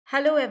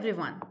Hello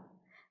everyone,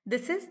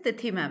 this is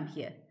Tithi ma'am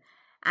here,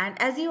 and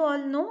as you all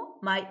know,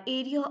 my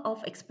area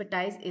of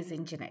expertise is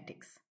in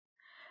genetics.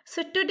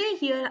 So today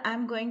here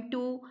I'm going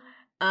to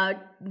uh,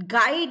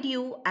 guide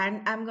you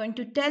and I'm going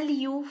to tell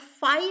you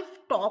 5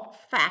 top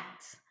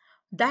facts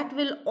that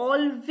will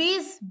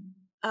always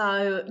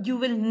you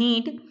will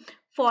need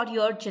for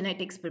your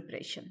genetics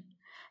preparation.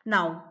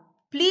 Now,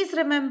 please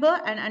remember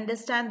and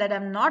understand that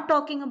I'm not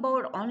talking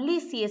about only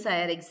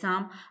CSIR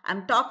exam.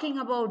 I'm talking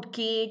about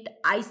GATE,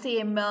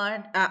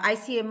 ICMR,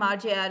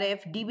 ICMR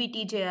JRF,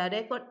 DBT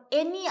JRF, or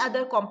any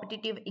other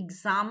competitive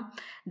exam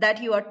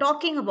that you are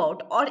talking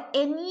about, or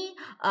any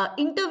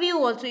interview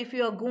also if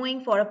you are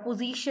going for a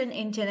position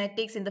in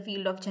genetics, in the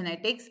field of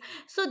genetics.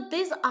 So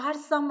these are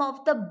some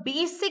of the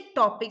basic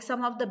topics,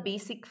 some of the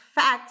basic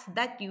facts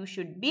that you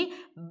should be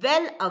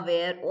well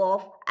aware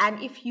of, and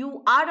if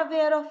you are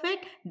aware of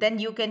it, then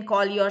you can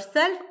call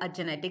yourself a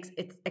genetics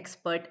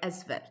expert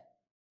as well.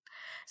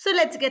 So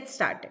let's get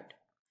started.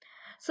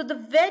 So the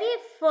very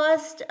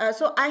first,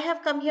 so I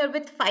have come here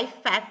with 5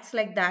 facts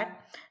like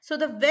that. So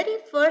the very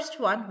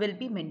first one will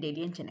be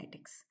Mendelian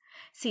genetics.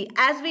 See,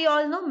 as we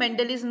all know,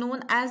 Mendel is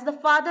known as the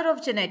father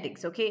of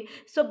genetics, okay?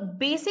 So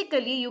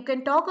basically, you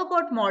can talk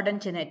about modern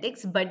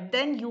genetics, but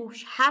then you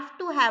have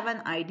to have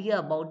an idea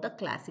about the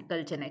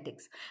classical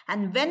genetics.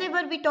 And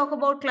whenever we talk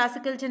about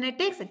classical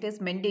genetics, it is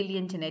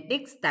Mendelian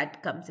genetics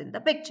that comes in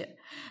the picture.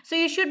 So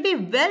you should be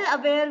well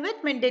aware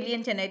with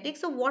Mendelian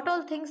genetics. So what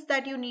all things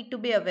that you need to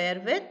be aware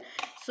with?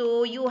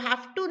 So you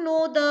have to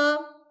know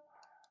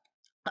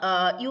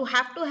you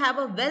have to have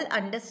a well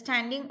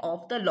understanding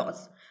of the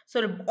laws.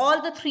 So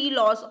all the 3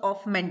 laws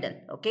of Mendel,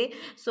 okay?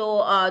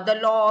 So the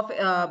law of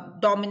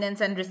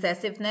dominance and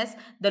recessiveness,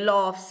 the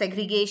law of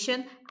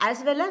segregation,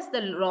 as well as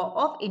the law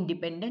of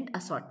independent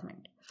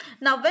assortment.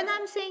 Now, when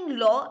I'm saying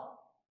law,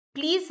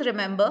 please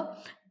remember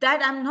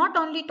that I'm not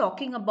only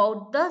talking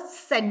about the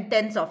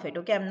sentence of it,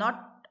 okay? I'm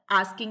not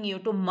asking you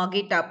to mug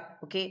it up,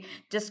 okay?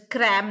 Just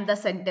cram the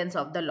sentence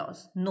of the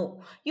laws.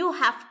 No, you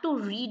have to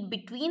read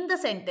between the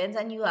sentence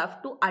and you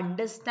have to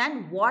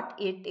understand what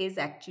it is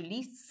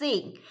actually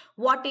saying,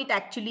 what it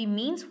actually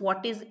means,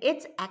 what is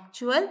its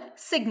actual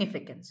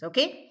significance,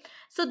 okay?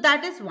 So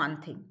that is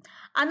one thing.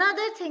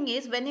 Another thing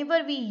is,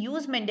 whenever we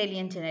use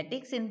Mendelian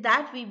genetics, in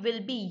that we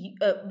will be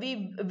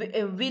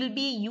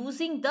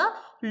using the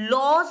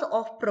laws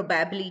of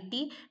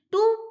probability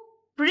to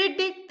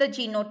predict the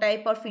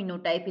genotype or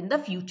phenotype in the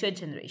future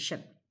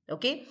generation.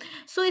 Okay,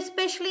 so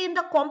especially in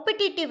the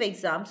competitive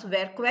exams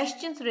where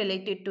questions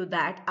related to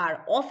that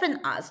are often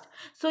asked,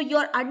 so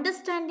your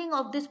understanding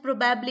of these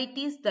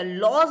probabilities, the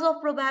laws of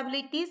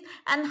probabilities,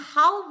 and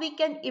how we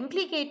can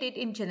implicate it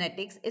in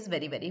genetics is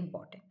very, very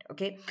important.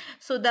 Okay,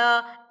 so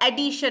the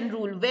addition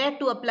rule, where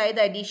to apply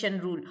the addition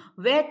rule,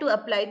 where to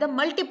apply the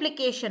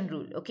multiplication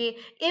rule. Okay,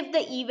 if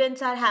the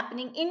events are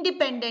happening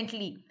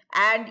independently,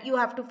 and you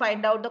have to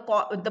find out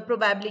the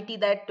probability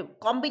that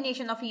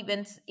combination of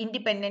events,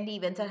 independent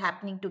events, are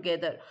happening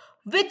together,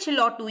 which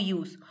law to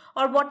use,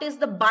 or what is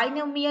the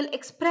binomial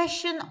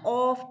expression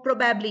of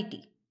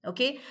probability.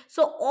 Okay,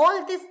 so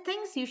all these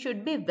things you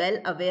should be well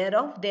aware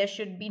of. There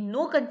should be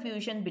no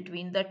confusion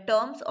between the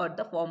terms or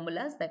the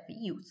formulas that we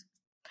use,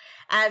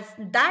 as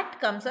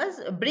that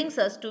brings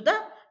us to the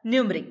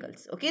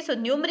numericals. Okay, so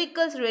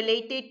numericals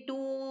related to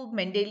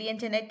Mendelian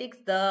genetics,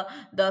 the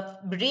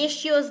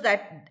ratios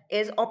that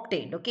is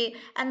obtained. Okay,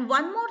 and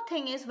one more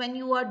thing is, when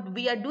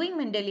we are doing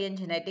Mendelian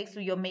genetics, so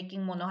you're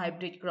making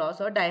monohybrid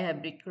cross or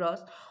dihybrid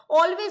cross,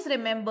 always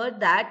remember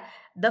that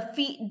the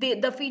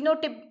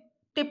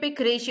phenotypic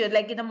ratio,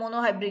 like in a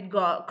monohybrid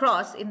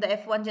cross in the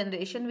F1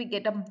 generation, we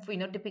get a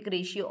phenotypic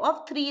ratio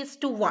of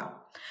 3:1.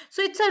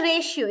 So it's a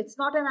ratio, it's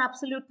not an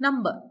absolute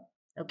number.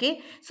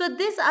 Okay, so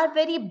these are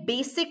very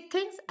basic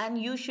things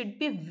and you should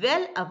be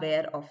well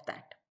aware of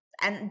that.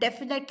 And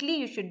definitely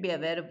you should be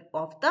aware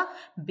of the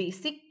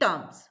basic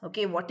terms.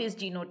 Okay, what is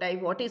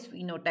genotype, what is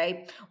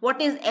phenotype,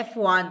 what is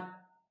F1,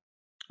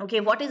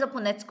 okay, what is a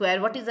Punnett square,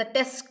 what is a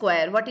test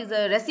square, what is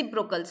a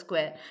reciprocal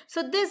square.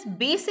 So this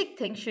basic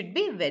thing should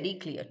be very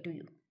clear to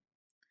you.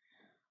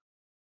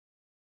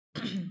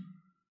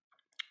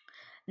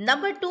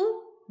 Number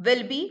 2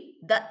 will be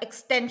the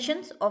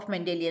extensions of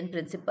Mendelian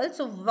principle.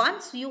 So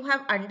once you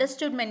have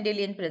understood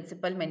Mendelian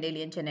principle,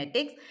 Mendelian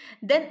genetics,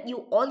 then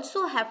you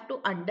also have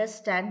to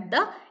understand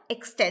the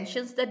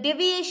extensions, the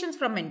deviations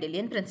from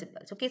Mendelian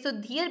principles. Okay,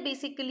 so here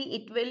basically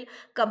it will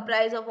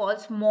comprise of all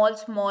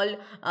small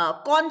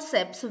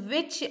concepts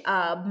which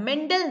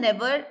Mendel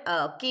never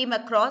came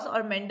across,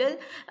 or Mendel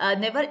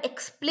never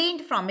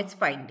explained from its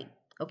finding.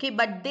 Okay,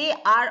 but they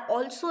are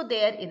also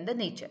there in the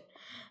nature.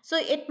 So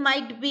it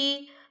might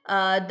be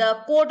the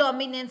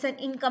codominance and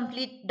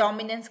incomplete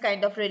dominance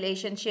kind of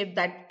relationship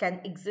that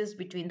can exist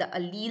between the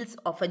alleles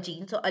of a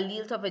gene. So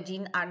alleles of a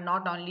gene are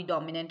not only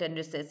dominant and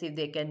recessive,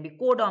 they can be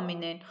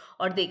codominant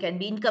or they can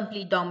be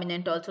incomplete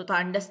dominant also. The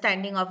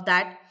understanding of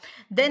that.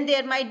 Then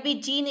there might be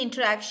gene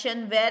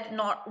interaction where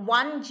not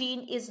one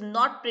gene is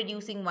not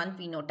producing one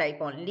phenotype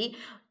only.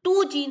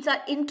 two genes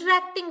are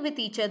interacting with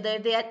each other,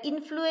 they are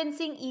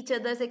influencing each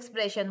other's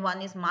expression,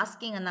 one is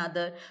masking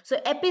another. So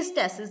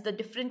epistasis, the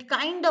different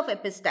kind of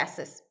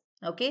epistasis,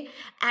 okay,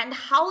 and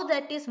how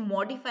that is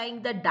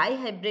modifying the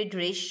dihybrid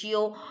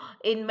ratio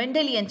in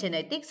Mendelian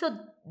genetics. So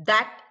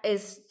that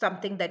is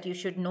something that you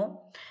should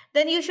know.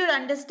 Then you should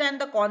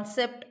understand the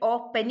concept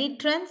of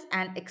penetrance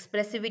and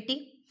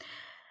expressivity.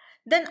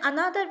 Then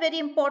another very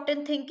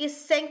important thing is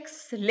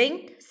sex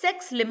linked,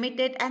 sex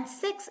limited, and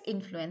sex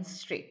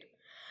influenced trait.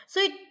 So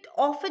it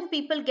often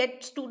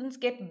students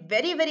get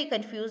very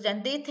confused,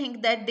 and they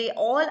think that they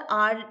all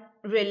are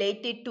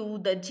related to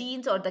the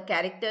genes or the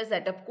characters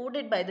that are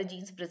coded by the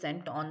genes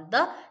present on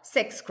the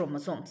sex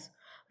chromosomes.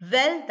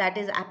 Well, that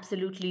is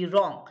absolutely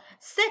wrong.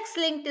 Sex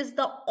linked is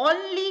the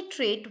only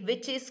trait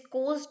which is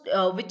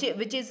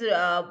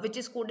which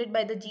is coded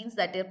by the genes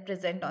that are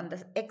present on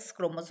the X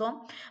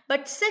chromosome.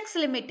 But sex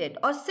limited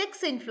or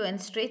sex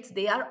influenced traits,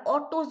 they are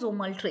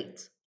autosomal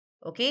traits.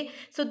 Okay,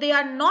 so they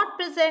are not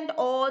present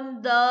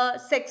on the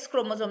sex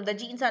chromosome. The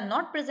genes are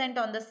not present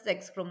on the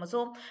sex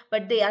chromosome,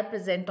 but they are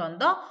present on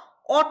the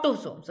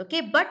autosomes.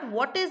 Okay, but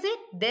what is it?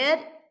 Their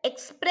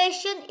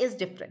expression is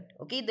different.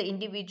 Okay, the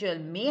individual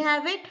may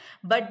have it,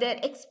 but their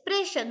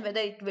expression, whether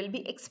it will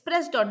be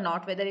expressed or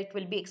not, whether it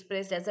will be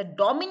expressed as a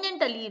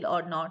dominant allele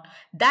or not,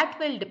 that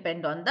will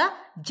depend on the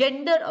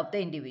gender of the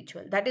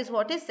individual. That is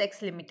what is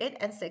sex limited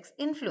and sex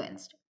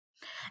influenced.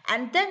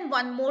 And then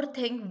one more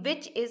thing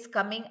which is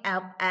coming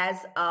up as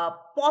a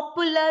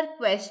popular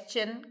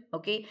question,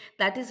 okay,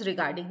 that is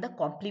regarding the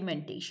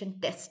complementation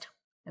test.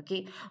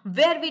 Okay,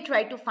 where we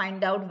try to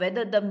find out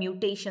whether the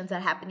mutations are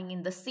happening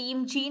in the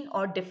same gene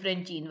or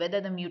different gene, whether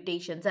the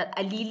mutations are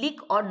allelic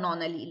or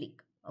non-allelic.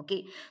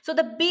 Okay, so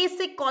the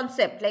basic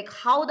concept, like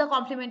how the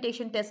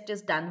complementation test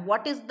is done,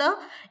 what is the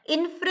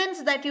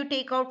inference that you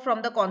take out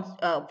from the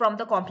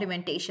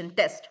complementation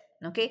test.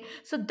 Okay,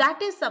 so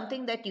that is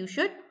something that you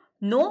should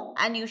know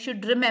and you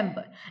should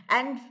remember.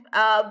 And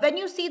when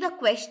you see the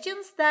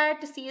questions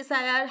that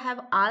CSIR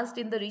have asked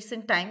in the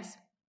recent times,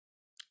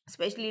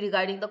 especially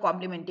regarding the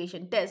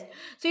complementation test,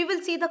 so you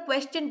will see the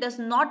question does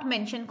not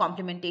mention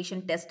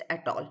complementation test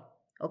at all.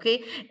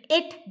 Okay,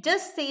 it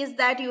just says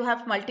that you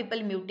have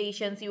multiple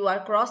mutations, you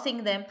are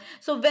crossing them.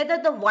 So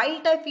whether the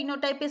wild type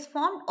phenotype is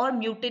formed or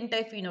mutant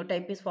type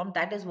phenotype is formed,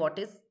 that is what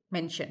is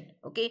mentioned.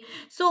 Okay,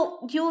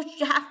 so you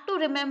have to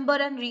remember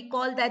and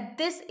recall that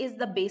this is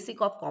the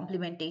basic of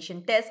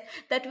complementation test,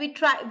 that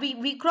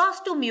we cross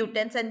two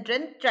mutants and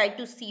then try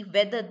to see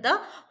whether the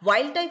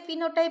wild type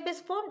phenotype is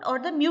formed or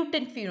the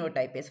mutant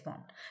phenotype is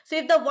formed. So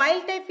if the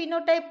wild type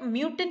phenotype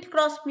mutant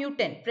cross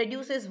mutant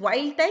produces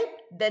wild type,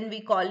 then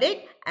we call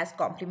it as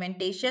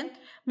complementation.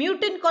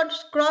 Mutant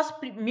cross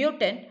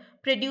mutant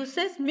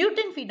produces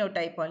mutant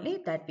phenotype only,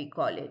 that we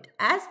call it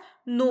as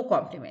no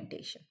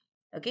complementation.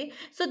 Okay,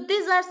 so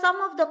these are some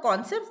of the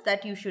concepts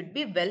that you should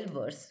be well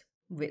versed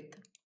with.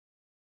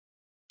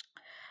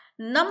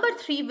 Number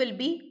 3 will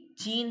be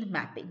gene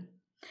mapping.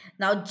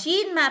 Now,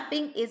 gene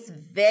mapping is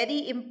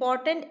very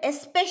important,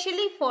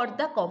 especially for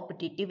the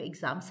competitive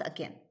exams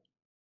again.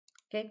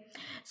 Okay,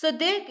 so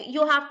there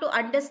you have to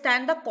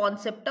understand the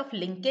concept of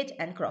linkage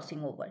and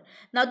crossing over.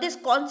 Now, this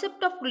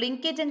concept of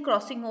linkage and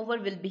crossing over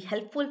will be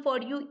helpful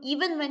for you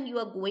even when you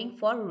are going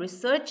for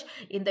research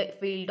in the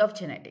field of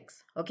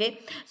genetics. Okay,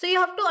 so you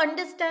have to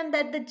understand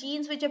that the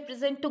genes which are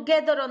present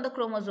together on the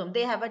chromosome,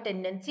 they have a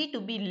tendency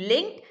to be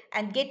linked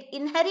and get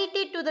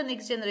inherited to the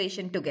next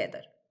generation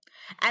together.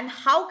 And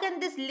how can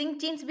these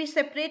linked genes be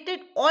separated?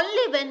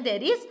 Only when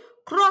there is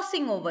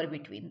crossing over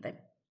between them.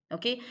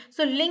 Okay,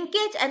 so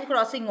linkage and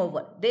crossing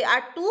over, they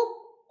are two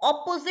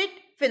opposite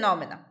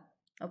phenomena.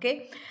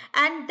 Okay,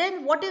 and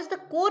then what is the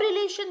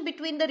correlation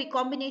between the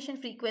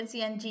recombination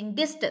frequency and gene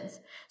distance?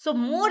 So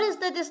more is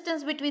the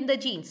distance between the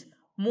genes,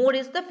 more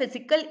is the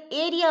physical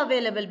area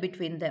available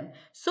between them.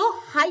 So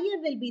higher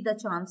will be the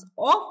chance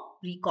of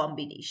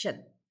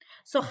recombination.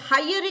 So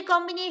higher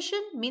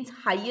recombination means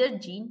higher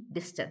gene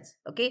distance.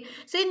 Okay,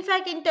 so in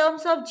fact, in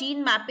terms of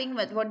gene mapping,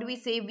 what do we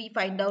say? We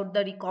find out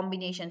the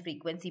recombination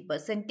frequency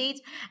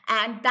percentage,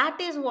 and that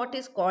is what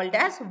is called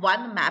as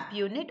 1 map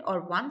unit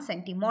or 1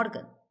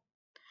 centimorgan.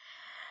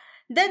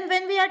 Then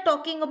when we are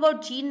talking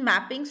about gene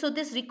mapping, so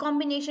this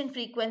recombination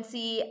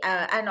frequency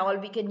and all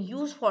we can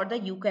use for the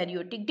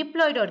eukaryotic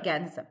diploid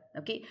organism.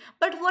 Okay,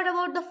 but what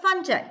about the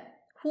fungi,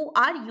 who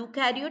are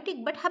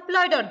eukaryotic but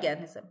haploid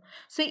organism?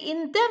 So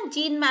in them,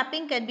 gene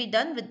mapping can be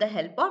done with the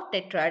help of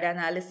tetrad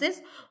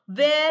analysis,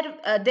 where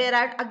there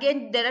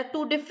are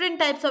two different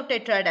types of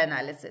tetrad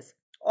analysis: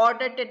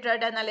 ordered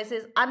tetrad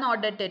analysis,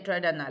 unordered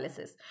tetrad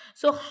analysis.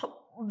 So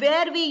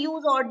where we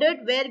use ordered,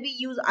 where we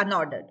use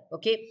unordered.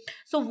 Okay,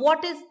 so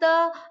what is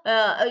the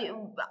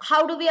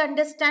how do we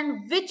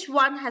understand which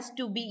one has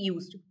to be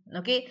used?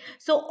 Okay,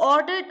 so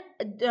ordered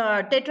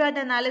tetrad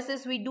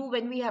analysis we do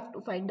when we have to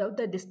find out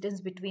the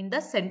distance between the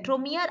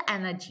centromere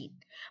and a gene.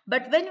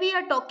 But when we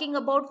are talking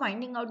about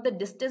finding out the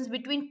distance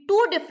between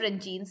two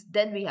different genes,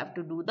 then we have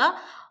to do the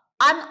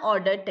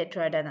unordered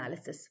tetrad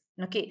analysis.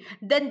 Okay,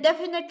 then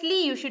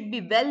definitely you should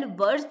be well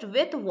versed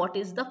with what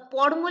is the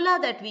formula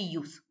that we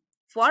use.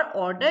 for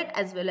ordered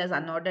as well as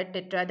unordered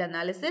tetrad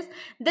analysis,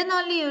 then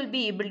only you will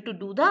be able to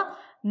do the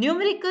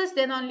numericals,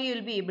 then only you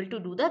will be able to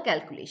do the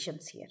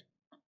calculations here.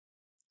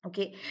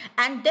 Okay,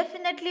 and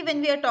definitely when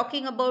we are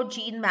talking about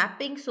gene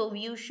mapping, so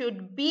you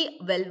should be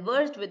well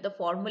versed with the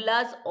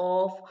formulas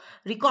of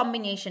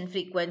recombination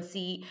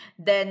frequency,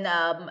 then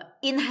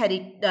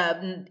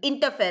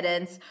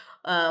interference,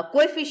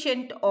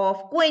 coefficient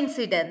of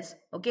coincidence,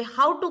 okay,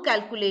 how to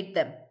calculate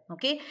them.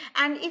 Okay,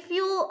 and if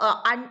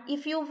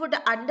you would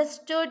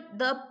understood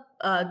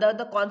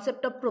the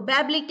concept of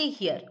probability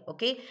here,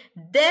 okay,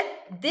 then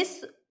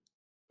this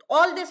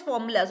all these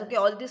formulas, okay,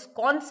 all these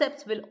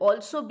concepts will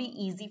also be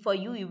easy for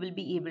you. You will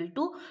be able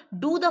to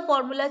do the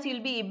formulas, you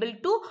will be able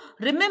to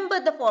remember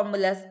the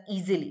formulas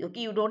easily.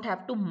 Okay, you don't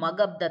have to mug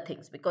up the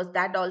things, because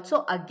that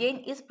also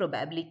again is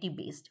probability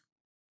based.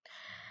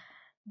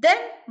 Then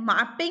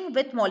mapping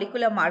with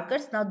molecular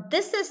markers. Now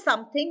this is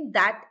something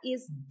that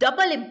is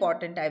double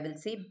important, I will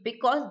say,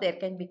 because there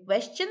can be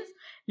questions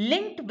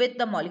linked with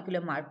the molecular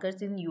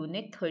markers in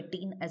unit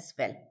 13 as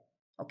well.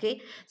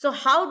 Okay, so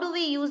how do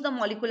we use the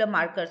molecular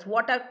markers?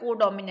 What are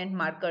codominant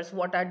markers?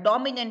 What are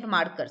dominant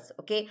markers?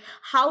 Okay,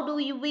 how do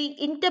we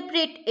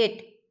interpret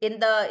it in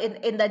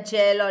the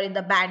gel or in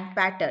the band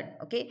pattern?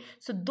 Okay,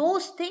 so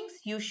those things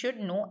you should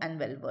know and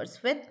well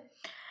versed with.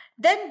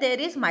 Then there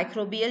is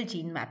microbial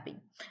gene mapping.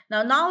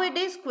 Now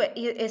nowadays,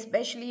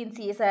 especially in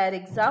CSIR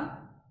exam,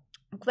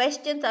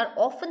 questions are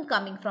often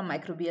coming from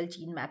microbial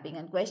gene mapping,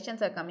 and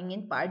questions are coming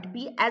in part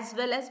B as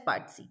well as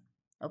part C.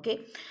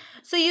 Okay,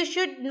 so you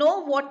should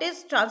know what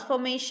is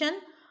transformation,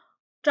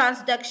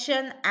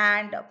 transduction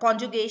and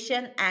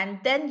conjugation, and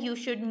then you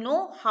should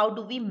know how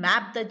do we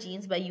map the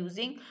genes by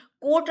using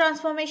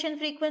co-transformation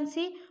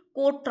frequency,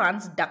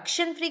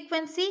 co-transduction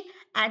frequency,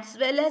 as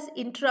well as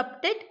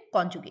interrupted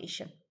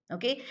conjugation.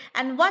 Okay,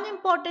 and one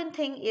important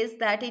thing is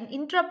that in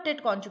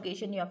interrupted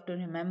conjugation you have to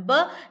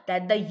remember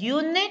that the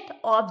unit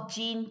of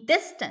gene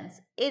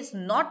distance is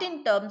not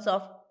in terms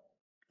of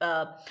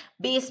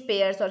base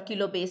pairs or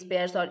kilo base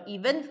pairs or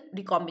even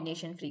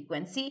recombination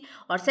frequency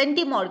or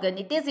centimorgan.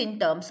 It is in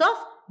terms of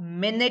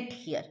minute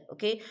here.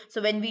 Okay,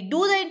 so when we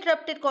do the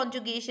interrupted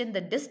conjugation,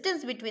 the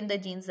distance between the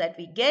genes that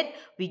we get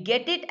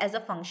it as a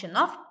function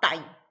of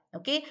time.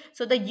 Okay,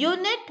 so the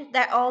unit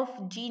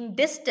of gene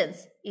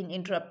distance in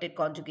interrupted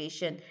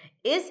conjugation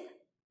is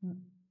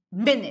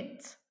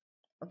minutes.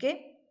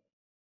 Okay.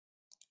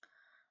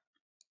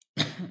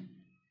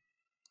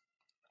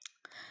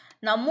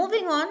 Now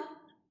moving on,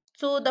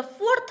 so the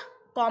fourth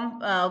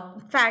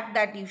fact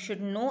that you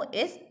should know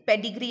is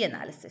pedigree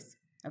analysis.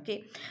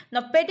 Okay,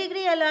 now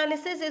pedigree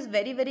analysis is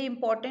very, very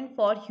important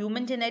for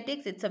human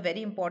genetics. It's a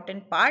very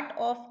important part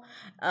of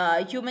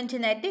human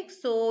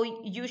genetics. So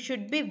you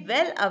should be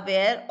well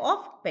aware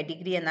of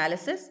pedigree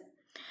analysis.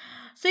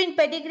 So in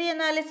pedigree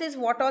analysis,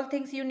 what all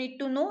things you need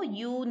to know?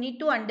 You need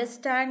to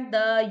understand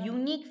the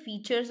unique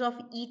features of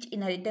each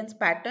inheritance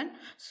pattern,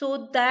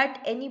 so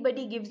that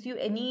anybody gives you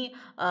any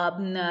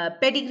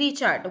pedigree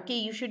chart, okay,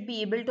 you should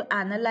be able to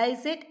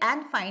analyze it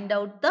and find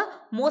out the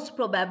most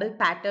probable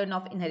pattern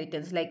of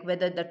inheritance, like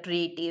whether the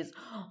trait is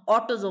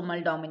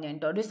autosomal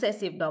dominant or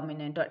recessive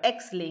dominant or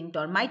X-linked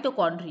or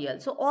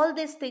mitochondrial. So all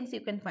these things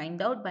you can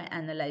find out by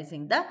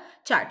analyzing the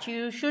chart.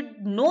 You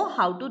should know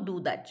how to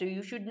do that. So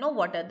you should know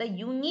what are the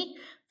unique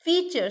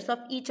features of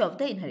each of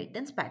the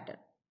inheritance pattern.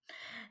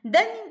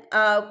 Then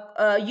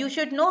you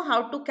should know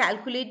how to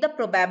calculate the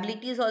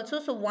probabilities also.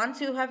 So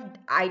once you have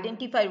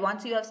identified,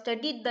 once you have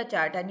studied the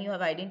chart and you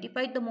have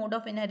identified the mode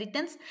of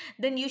inheritance,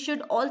 then you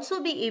should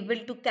also be able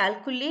to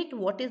calculate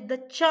what is the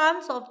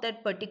chance of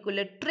that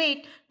particular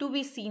trait to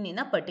be seen in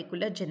a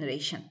particular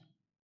generation.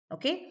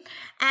 Okay,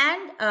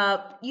 and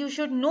you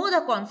should know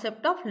the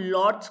concept of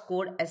Lord's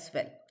code as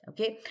well.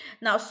 Okay,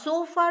 now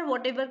so far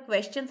whatever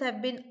questions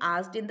have been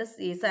asked in the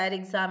CSIR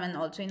exam and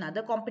also in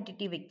other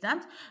competitive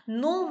exams,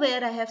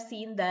 nowhere I have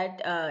seen that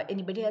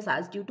anybody has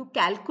asked you to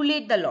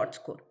calculate the Lord's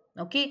code.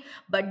 Okay,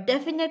 but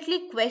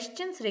definitely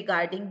questions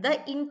regarding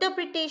the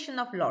interpretation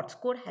of Lord's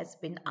code has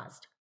been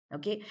asked.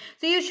 Okay,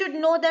 so you should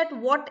know that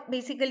what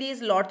basically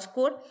is Lord's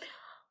code.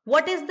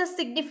 What is the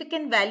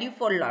significant value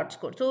for Lord's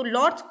code? So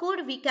Lord's code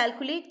we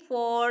calculate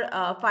for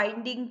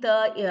finding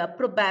the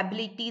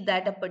probability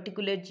that a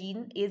particular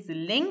gene is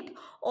linked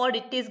or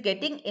it is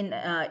getting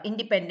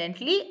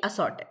independently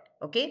assorted.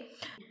 Okay,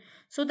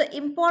 so the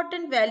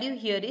important value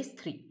here is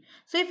 3.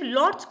 So if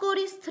Lord's code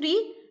is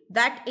 3,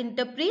 that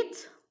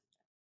interprets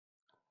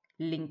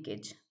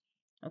linkage.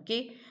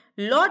 Okay,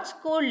 Lord's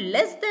code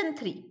less than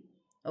 3,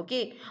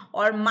 okay,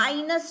 or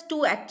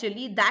 -2,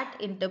 actually that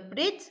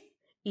interprets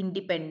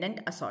independent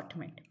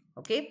assortment.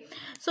 Okay,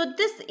 so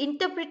this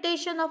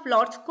interpretation of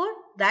Lord's code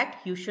that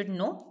you should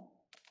know.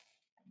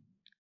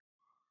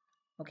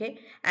 Okay,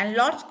 and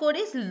Lord's code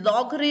is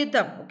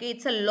logarithm. Okay,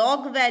 it's a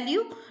log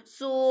value,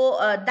 so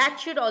that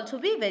should also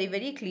be very,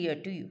 very clear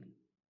to you.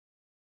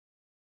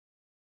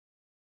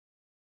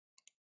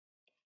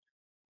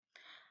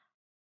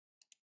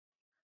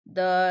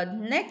 The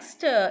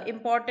next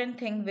important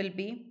thing will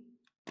be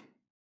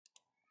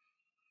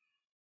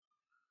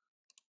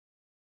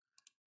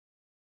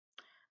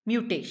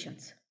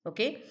mutations.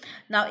 Okay,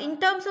 now in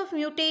terms of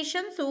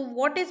mutation, so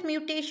what is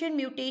mutation?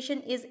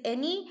 Mutation is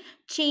any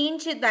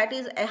change that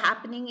is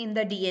happening in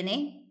the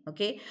DNA.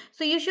 Okay,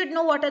 so you should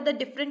know what are the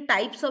different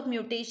types of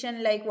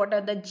mutation, like what are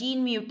the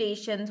gene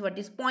mutations, what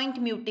is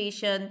point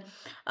mutation,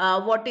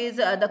 what is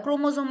the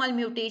chromosomal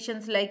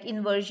mutations like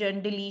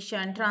inversion,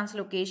 deletion,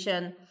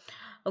 translocation.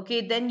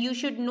 Okay, then you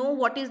should know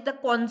what is the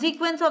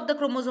consequence of the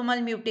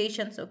chromosomal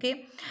mutations.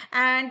 Okay,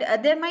 and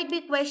there might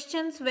be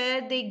questions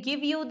where they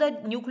give you the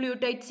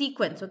nucleotide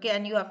sequence. Okay,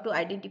 and you have to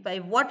identify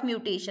what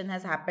mutation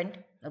has happened.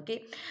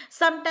 Okay,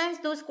 sometimes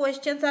those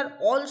questions are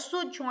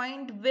also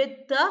joined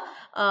with the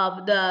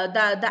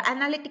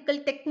analytical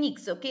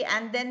techniques. Okay,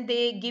 and then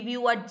they give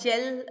you a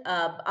gel,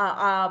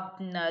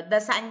 the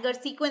Sanger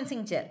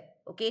sequencing gel.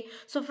 Okay,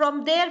 so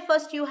from there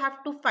first you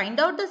have to find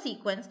out the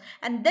sequence,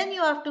 and then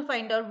you have to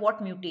find out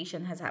what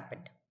mutation has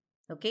happened.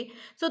 Okay,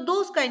 so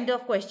those kind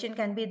of question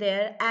can be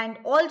there, and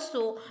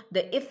also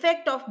the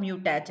effect of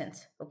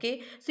mutagens.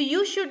 Okay, so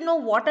you should know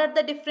what are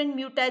the different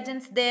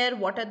mutagens there,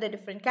 what are the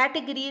different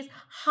categories,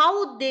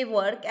 how they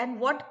work, and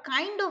what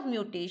kind of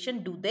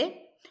mutation do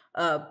they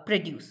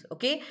produce.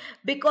 Okay,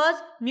 because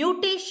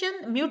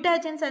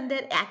mutagens and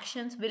their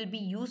actions will be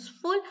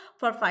useful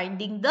for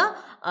finding the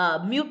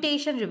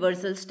mutation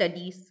reversal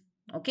studies.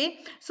 Okay,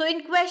 so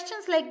in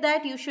questions like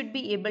that you should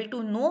be able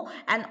to know,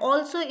 and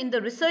also in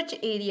the research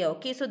area.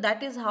 Okay, so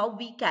that is how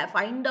we can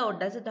find out,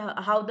 does it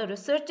how the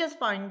researchers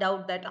find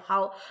out that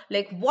how,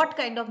 like what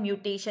kind of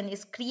mutation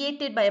is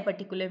created by a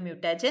particular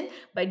mutagen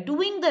by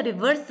doing the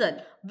reversal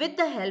with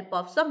the help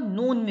of some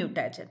known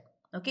mutagen.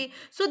 Okay,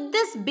 so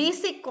this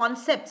basic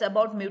concepts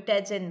about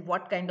mutagen,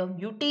 what kind of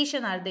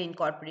mutation are they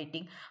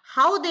incorporating,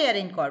 how they are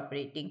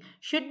incorporating,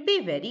 should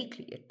be very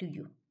clear to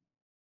you.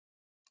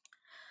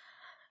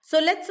 So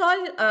let's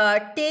all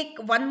take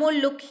one more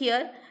look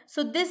here.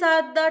 So these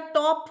are the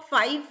top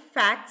 5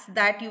 facts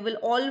that you will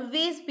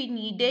always be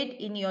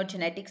needed in your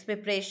genetics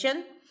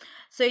preparation.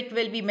 So it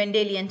will be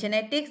Mendelian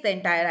genetics, the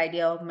entire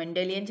idea of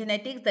Mendelian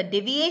genetics, the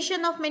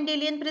deviation of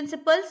Mendelian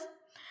principles,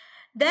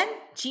 then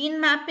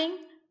gene mapping,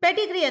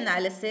 pedigree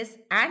analysis,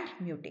 and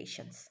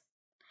mutations.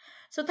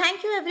 So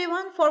thank you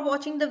everyone for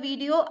watching the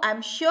video.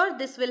 I'm sure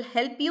this will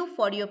help you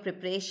for your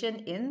preparation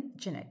in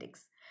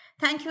genetics.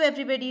 Thank you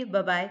everybody.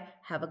 Bye-bye.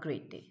 Have a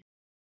great day.